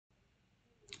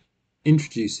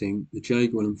Introducing the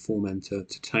J.Guillem Formentor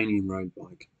titanium road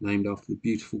bike, named after the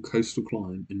beautiful coastal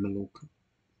climb in Mallorca.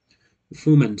 The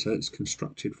Formentor is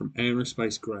constructed from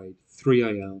aerospace-grade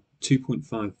 3AL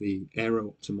 2.5V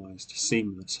aero-optimized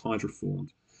seamless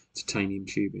hydroformed titanium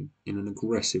tubing in an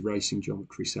aggressive racing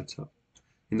geometry setup.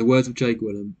 In the words of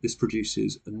J.Guillem, this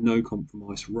produces a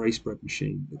no-compromise race-bred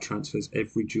machine that transfers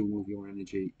every joule of your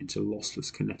energy into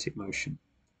lossless kinetic motion.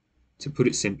 To put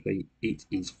it simply, it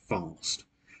is fast.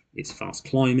 It's fast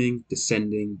climbing,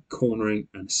 descending, cornering,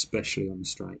 and especially on the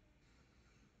straight.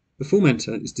 The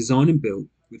Formentor is designed and built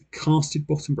with a casted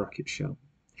bottom bracket shell,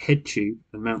 head tube,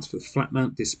 and mounts for the flat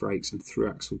mount disc brakes and through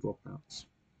axle dropouts.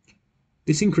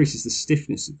 This increases the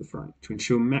stiffness of the frame to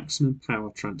ensure maximum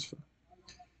power transfer.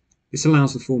 This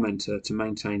allows the Formentor to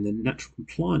maintain the natural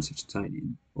compliance of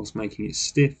titanium whilst making it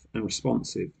stiff and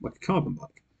responsive like a carbon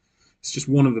bike. It's just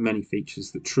one of the many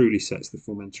features that truly sets the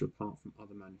Formentor apart from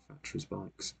other manufacturers'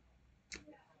 bikes.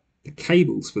 The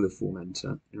cables for the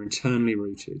Formentor are internally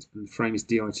routed and the frame is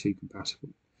Di2 compatible,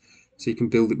 so you can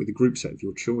build it with a group set of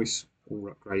your choice or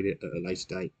upgrade it at a later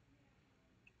date.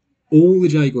 All the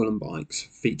J.Guillem bikes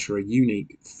feature a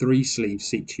unique 3-sleeve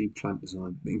seat tube clamp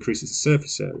design that increases the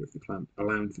surface area of the clamp,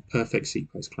 allowing for perfect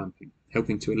seat post clamping,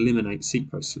 helping to eliminate seat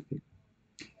post slipping.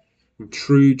 In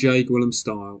true J.Guillem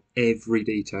style, every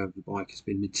detail of the bike has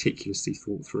been meticulously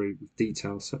thought through, with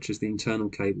details such as the internal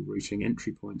cable routing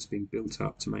entry points being built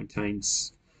up to maintain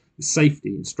the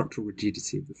safety and structural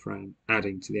rigidity of the frame,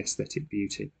 adding to the aesthetic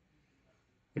beauty.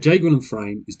 A J.Guillem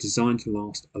frame is designed to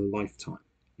last a lifetime.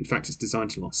 In fact, it's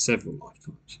designed to last several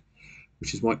lifetimes,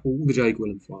 which is why all the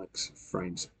J.Guillem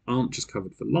frames aren't just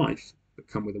covered for life, but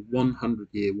come with a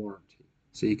 100-year warranty,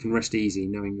 so you can rest easy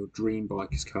knowing your dream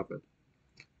bike is covered.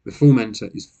 The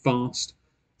Formentor is fast,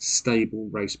 stable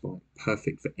race bike,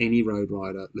 perfect for any road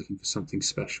rider looking for something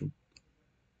special.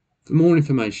 For more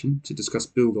information, to discuss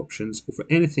build options, or for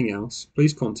anything else,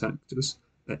 please contact us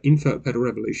at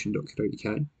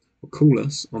info@pedalrevolution.co.uk or call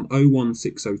us on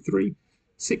 01603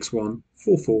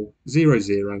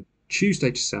 614400 Tuesday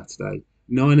to Saturday,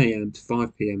 9 AM to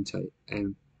 5 PM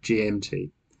GMT.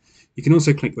 You can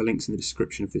also click the links in the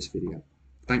description of this video.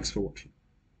 Thanks for watching.